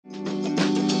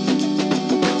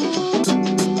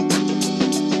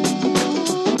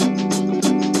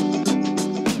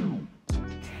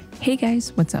Hey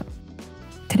guys, what's up?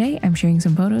 Today I'm sharing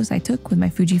some photos I took with my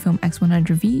Fujifilm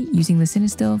X100V using the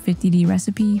Cinestill 50D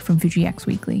recipe from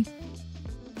FujiXWeekly.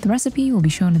 The recipe will be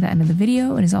shown at the end of the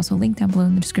video and is also linked down below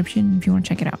in the description if you want to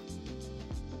check it out.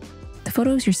 The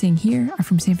photos you're seeing here are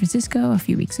from San Francisco a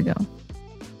few weeks ago.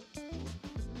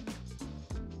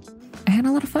 I had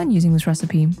a lot of fun using this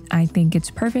recipe. I think it's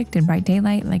perfect in bright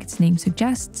daylight like its name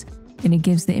suggests, and it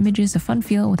gives the images a fun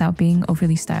feel without being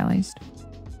overly stylized.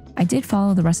 I did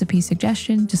follow the recipe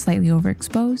suggestion to slightly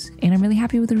overexpose, and I'm really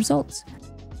happy with the results.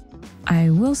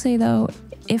 I will say though,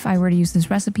 if I were to use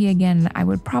this recipe again, I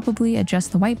would probably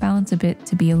adjust the white balance a bit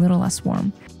to be a little less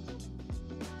warm.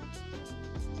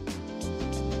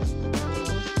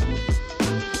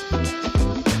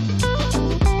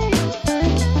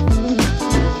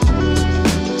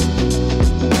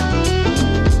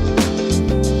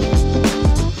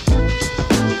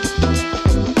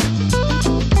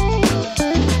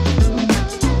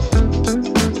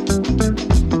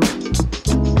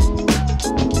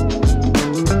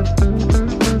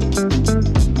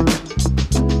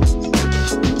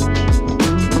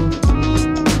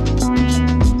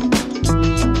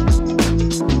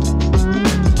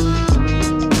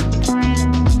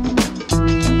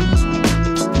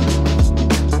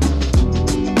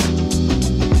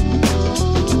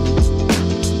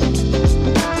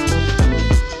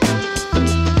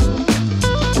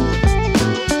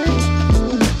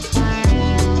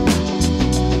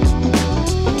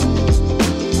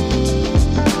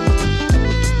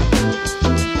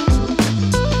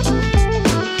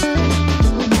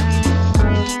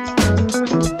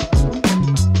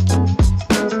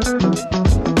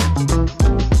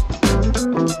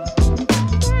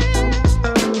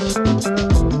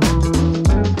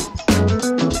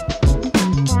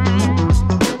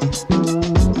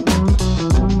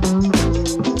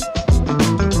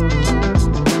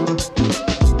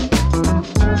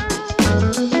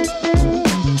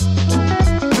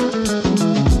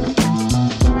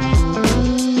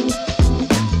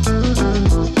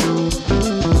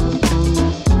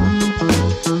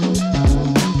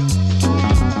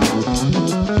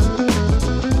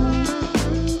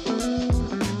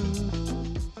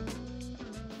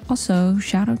 Also,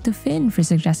 shout out to Finn for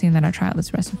suggesting that I try out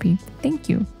this recipe. Thank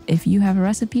you. If you have a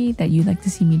recipe that you'd like to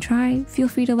see me try, feel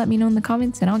free to let me know in the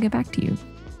comments and I'll get back to you.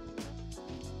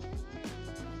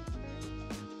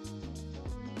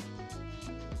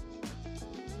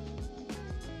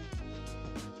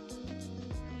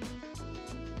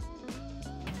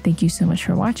 Thank you so much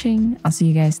for watching. I'll see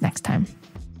you guys next time.